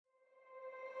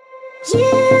You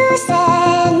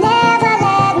said never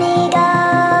let me go.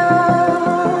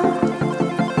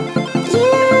 You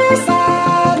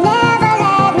said never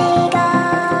let me go.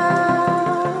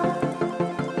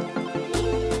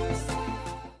 You said...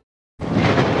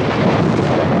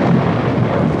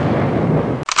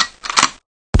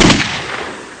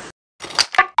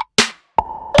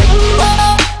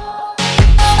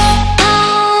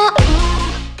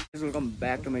 Welcome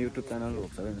back to my YouTube channel.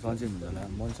 Hope you guys are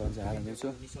enjoying this.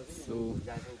 So,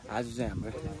 आज चाहिँ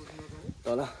हाम्रो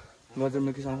तल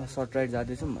गजरमुखीसँग short ride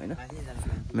जाँदैछौँ हैन।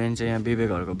 Main चाहिँ यहाँ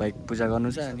विवेकहरुको bike पूजा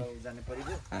गर्नु छ अनि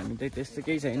हामी चाहिँ त्यस्तो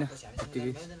केही छैन।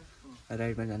 त्यतिकै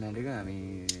राइडमा जान आँटेको हामी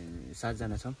 7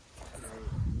 जना छौं।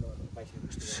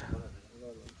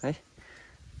 है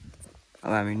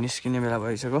अब हामी निस्किने बेला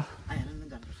भइसक्यो।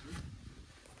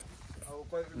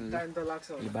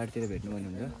 बाटोतिर भेट्नु पर्ने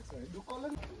हुन्छ।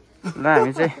 ल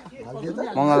हामी चाहिँ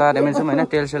मंगलबारमा छौं हैन।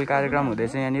 तेलसेल कार्यक्रम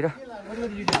हुँदैछ यहाँनिर।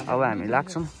 अब हामी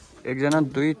लाग्छौं। एकजना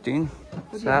 2 3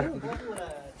 4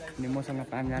 अनि मसँग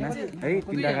 5 जना है।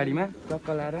 तीनटा गाडीमा टक्क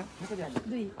लाएर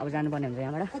अब जानु पर्ने हुन्छ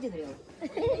यहाँबाट।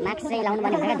 मास्क चाहिँ लाउनु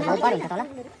पर्ने हुन्छ के धुलो पर हुन्छ तल।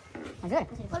 हजुर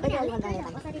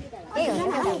ए हो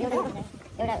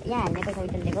एउटा यहाँ हामीले पैसा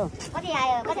उठ्न दिएको कति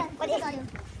आयो कति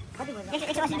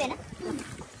 180 हैन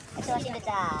 180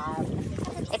 बेचा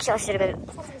 180 रुपैयाँ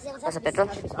पेट्रोल।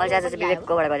 मैले आज चाहिँ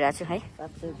विवेककोबाट गरिरहेको छु है।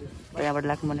 यहाँबाट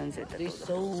लाग्नुपर्ने हुन्छ।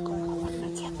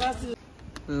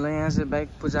 ल यहाँ चाहिँ बाइक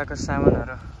पूजाको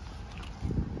सामानहरु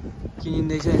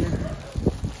किनिँदैछ हैन।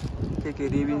 के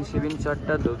रिबिन सिबिन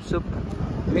चट्टा धुपसुप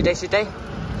मिठाई सिटाई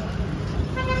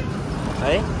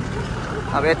है।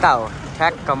 अब यता हो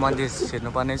ठ्याक्क मन्दिर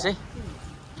छिर्नुपर्ने चाहिँ।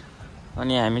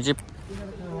 अनि हामी चाहिँ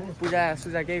पूजा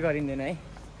सुजा केही गरिँदैन है।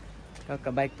 टक्क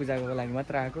बाइक पूजाको लागि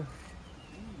मात्र आएको।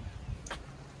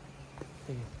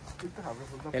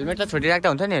 हेलमेट त छोडिराख्दा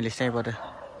हुन्छ नि। हेलिस चाहिँ पर्यो।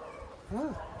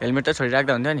 हेलमेट त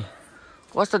छोडिराख्दा हुन्छ नि।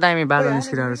 कस्तो दामी बाटो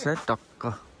निस्किरहेको छ टक्क।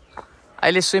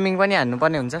 अहिले स्विमिङ पनि हान्नु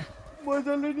पर्ने हुन्छ।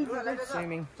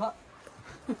 स्विमिङ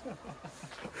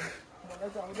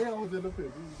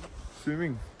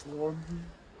स्विमिङ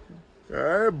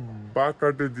ए बाक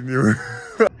काटे दिने हो।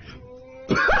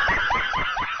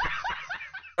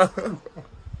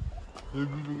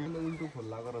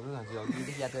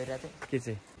 के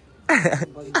चाहिँ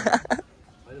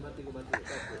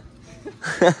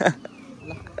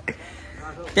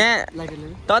त्यहाँ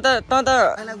त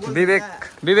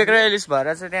विवेक र एलिस भएर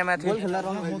चाहिँ त्यहाँ माथि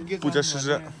पूजा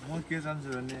सुजा म के जान्छु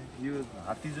भने यो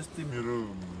हात्ती जस्तै मेरो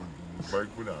बाइक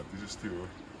पनि हात्ती जस्तै हो।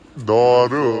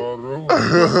 डरो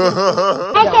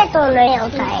ऐसे तो नहीं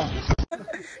होता है।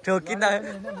 ठोकिँदा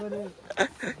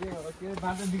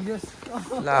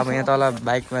ल अब यहाँ तल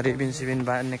बाइकमा रिबिन सिबिन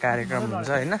बाँध्ने कार्यक्रम हुन्छ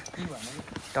हैन।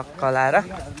 टक्क लाएर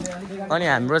अनि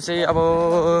हाम्रो चाहिँ अब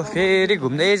फेरि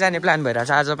घुम्दै जाने प्लान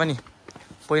भइरहेछ आज पनि।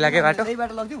 पहिलाकै बाटो त्यही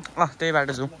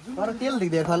बाटो जाउँ। तर तेल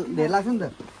धेर लाग्छ नि त।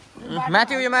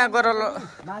 माथि उयोमा गर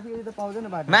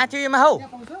माथि उयोमा हौ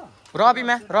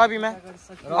रबिमा पनि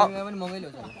महँगै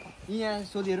ल्याउँछ। यहाँ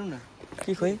सोधिहेरौँ न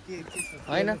के खोइ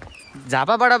हैन।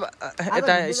 झापाबाट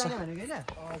यता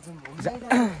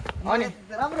अनि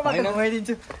राम्रो बाटो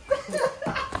घुमाइदिन्छु।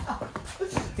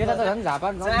 त्यता त झन् झापा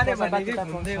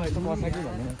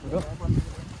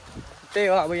त्यही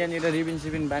हो। अब यहाँनिर रिबिन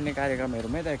सिबिन बाँध्ने कार्यक्रम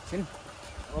हेरौँ है त एकछिन।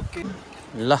 ओके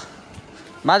ल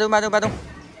बाँधौँ बाँधौँ बाँधौँ।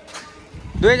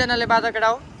 2 जनाले बाँध केटा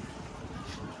हो।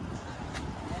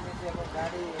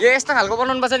 यो यस्तो खालको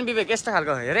बनाउनु पर्छ नि विवेक। यस्तो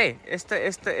खालको हेरे यस्तो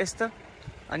यस्तो यस्तो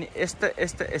अनि यस्तो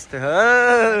यस्तो यस्तो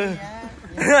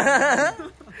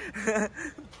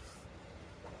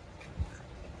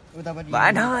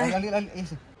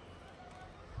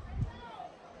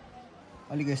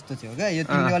अलिक यस्तो थियो क्या। यो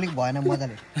तिमीले अलिक भएन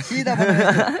मजाले सिधा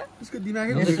उसको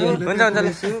दिमागै हुन्छ हुन्छ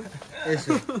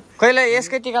यसो कहिले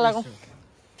यसकै टिका लगाऊ।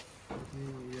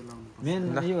 मेन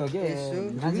यो हो के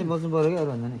मान्छे बस्नु पर्यो क्या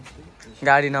अरू भन्दा नि।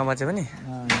 गाडी नबचे पनि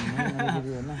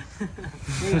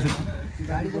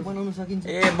गाडी त बनाउन सकिन्छ।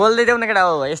 ए बोल्दै देऊ न केटा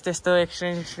हो। यस्तो यस्तो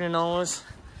एक्सिडेन्ट नहोस्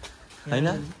हैन।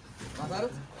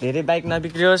 धेरै बाइक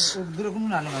नबिग्रियोस्।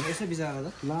 दुर्घटना हाल्नु भने यसो विचार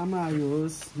गर्दा लामा आयो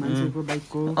होस् मान्छेको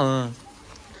बाइकको।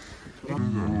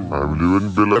 हामीले पनि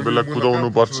बेला बेला कुदाउनु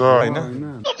पर्छ हैन।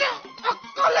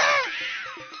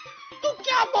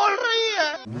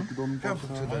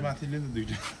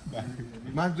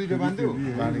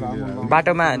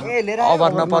 बाटोमा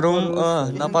ओभर नपरौँ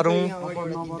नपरौँ।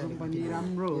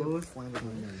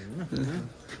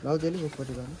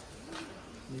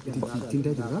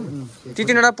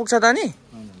 तिनवटा पुग्छ त नि।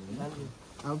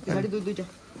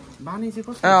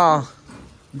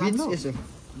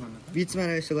 बिचमा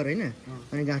यसो गर हैन।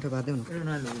 अनि गाँठो बाँध्यौ न।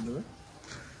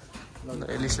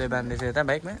 एलिसले बाँध्दैछ यता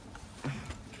बाइकमा।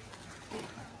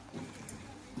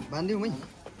 बान्दिउँ मै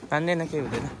बान्दैन केही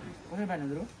हुँदैन कसरी बान्नु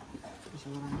ब्रो यसो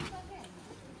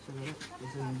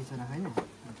बिचरा खाइन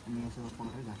अनि यसो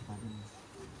पकाएर घाँस पार्दैन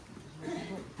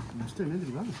यस्तो होइन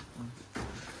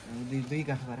दुई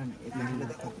गाँठो पार न एक गाँठोले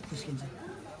त फुस्किन्छ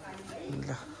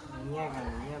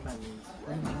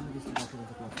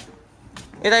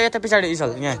यता यता पछाडि इसल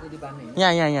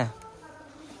यहाँ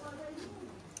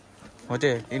हो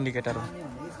त्यो इन्डिकेटर हो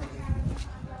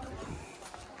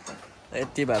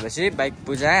यति भएपछि बाइक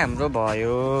पूजा हाम्रो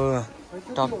भयो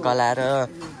टक्क लाएर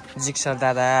जिक्सर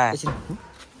दादा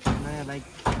नयाँ बाइक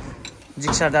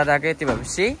जिक्सर दादाको यति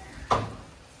भएपछि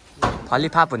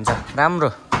फलिफाप हुन्छ राम्रो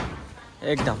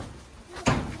एकदम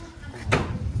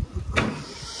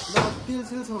तेल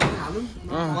सेल छ भने हालौँ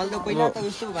मैले त पहिला त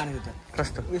उस्तो पो बानेको त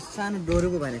कस्तो उयो सानो डोरो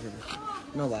पो बानेको त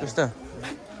नभए कस्तो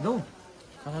जाउँ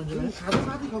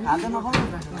खाजा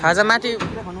नखाउँ खाजा माथि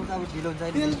भनौँ त अब ढिलो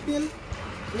हुन्छ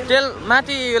तेल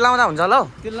माथि लाउँदा हुन्छ होला हौ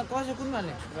तेललाई कसो कुन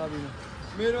हाल्ने रबिमा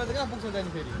मेरोमा त कहाँ पुग्छ जाने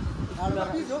फेरि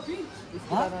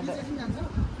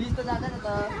पिस त जाँदैन त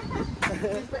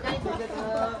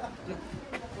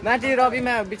माथि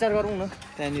रविमा विचार गरौँ न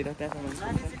त्यहाँनिर त्यहाँसम्म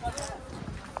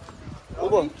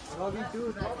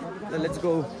लेट्स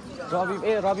गो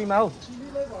रविमा हौ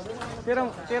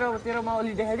तेरो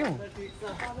माउली देखाइदिउँ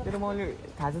तेरो माउली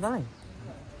थाहा छ तपाईँ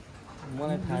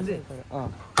मलाई थाहा छ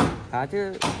थाहा थियो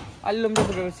अलि लम्बो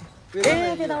पुगेपछि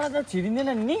त्यताबाट त छिरिँदैन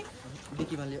नि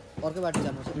देखि भन्यो अर्कै बाटो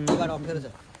जानुपर्छ त्यो बाटो अप्ठ्यारो छ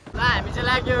ल हामी चाहिँ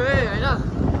लाग्यो होइन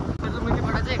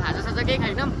गजमुखीबाट चाहिँ खाजासाजा केही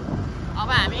खाइनौँ अब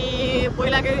हामी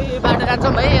पहिलाकै बाटो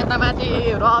जान्छौँ है यता माथि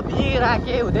रवि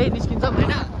राखे हुँदै निस्किन्छौँ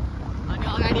होइन अनि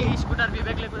अगाडि स्कुटर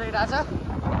विवेकले कुदाइरहेछ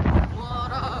म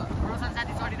र रोशन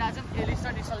साथी चढिरहेछ एलिस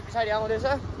र निसल पछाडि आउँदैछ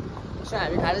सो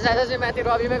हामी खाजासाजा चाहिँ माथि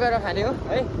रविमै गएर खाने हो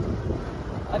है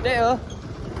त्यही हो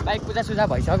बाइक पूजा सुजा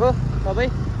भइसक्यो सबै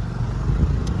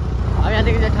अब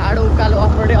यहाँदेखि चाहिँ ठाडो उकालो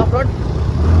अफरोडै अफरोड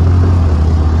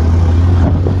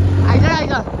आइज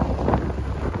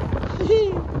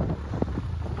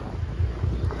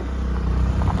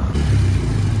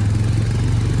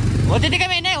हो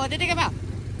त्यतिकैमा हिँड्ने हो त्यतिकैमा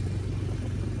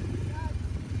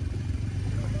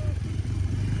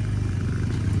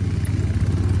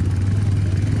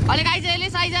अलिक आइज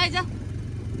एलिस आइज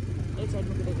एक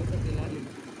साइडमा कुदाएको छ त्यसलाई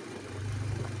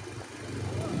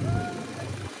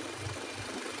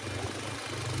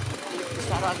अलिक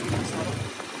बिस्तारो अलिक बिस्तारो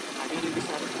हामी अलिक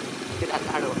बिस्तारो त्यता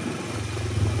टाढो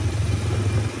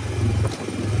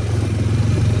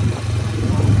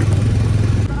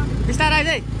बिस्तारो आइज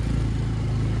है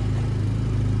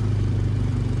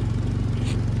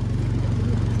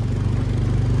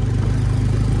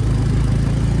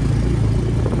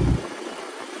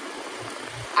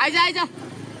आइज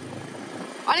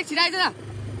अलिक छिटो आइज न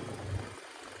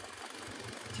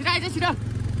छिटो आइज छिटो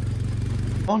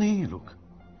कौन है ये लोग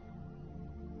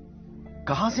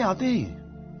कहाँ से आते हैं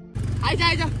आइज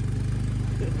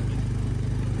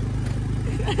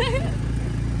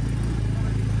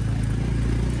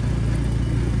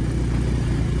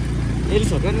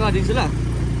एलिसहरू पनि गरिदिन्छु ल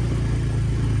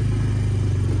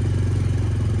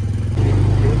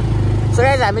सो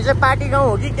गाइज हामी चाहिँ पार्टी गाउँ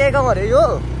हो कि के गाउँ अरे यो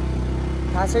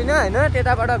थाहा छैन होइन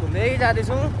त्यताबाट घुम्दै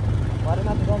जाँदैछौँ घरै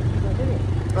माथि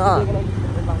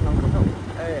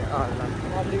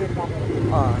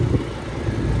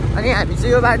अनि हामी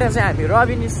चाहिँ यो बाटो चाहिँ हामी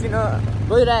रवि निस्किन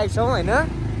गइरहेको छौँ होइन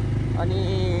अनि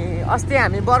अस्ति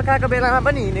हामी बर्खाको बेलामा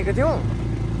पनि हिँडेको थियौँ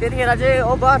त्यतिखेर चाहिँ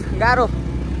ओभर गाह्रो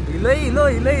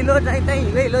हिलो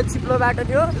चाहिँ चिप्लो बाटो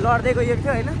थियो लड्दै गइएको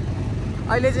थियो होइन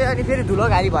अहिले चाहिँ अनि फेरि धुलो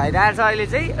घारी भइरहेको छ अहिले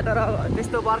चाहिँ तर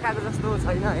त्यस्तो बर्खाको जस्तो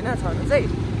छैन होइन छनु चाहिँ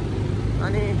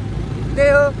अनि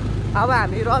त्यही हो अब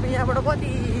हामी रवि यहाँबाट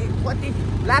कति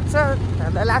लाग्छ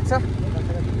हामीलाई लाग्छ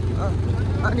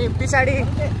अनि पछाडि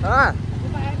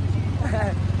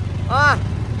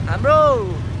हाम्रो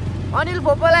अनिल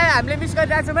फोपोलाई हामीले मिस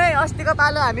गरिरहेको छौँ है अस्तिको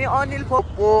पालो हामी अनिल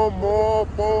फोपो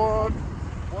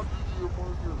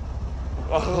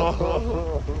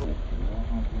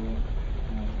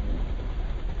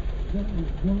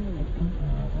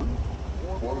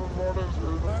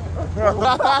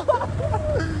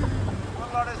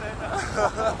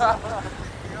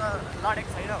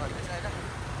लडेको छैन भन्दैछ होइन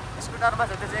स्कुटरमा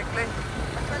छ त्यो चाहिँ एक्लै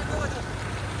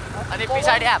अनि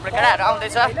पछाडि हाम्रो केटाहरू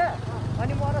आउँदैछ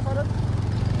अनि म र सरोज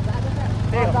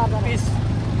पिस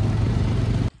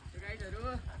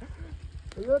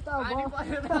यो त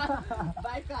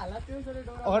बाइकको हालत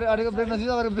अगाडिको ब्रेक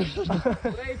नदिनु अगाडिको ब्रेक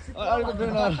अगाडिको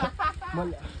ब्रेक नगर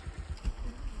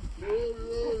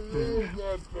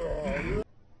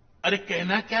अरे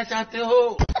कहना क्या चाहते हो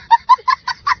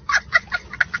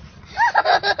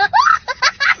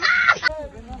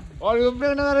अगाडिको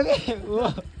ब्रेक नगर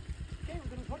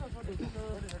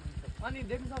अनि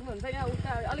देख्न सक्नुहुन्छ यहाँ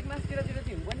उता अलिक मासतिर चाहिँ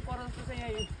हिउँ पनि पर जस्तो छ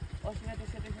यहाँ यो असिना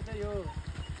त्यसै यो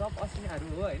सब असिनाहरू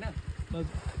हो होइन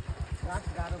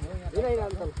गाह्रो भयो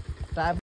यहाँ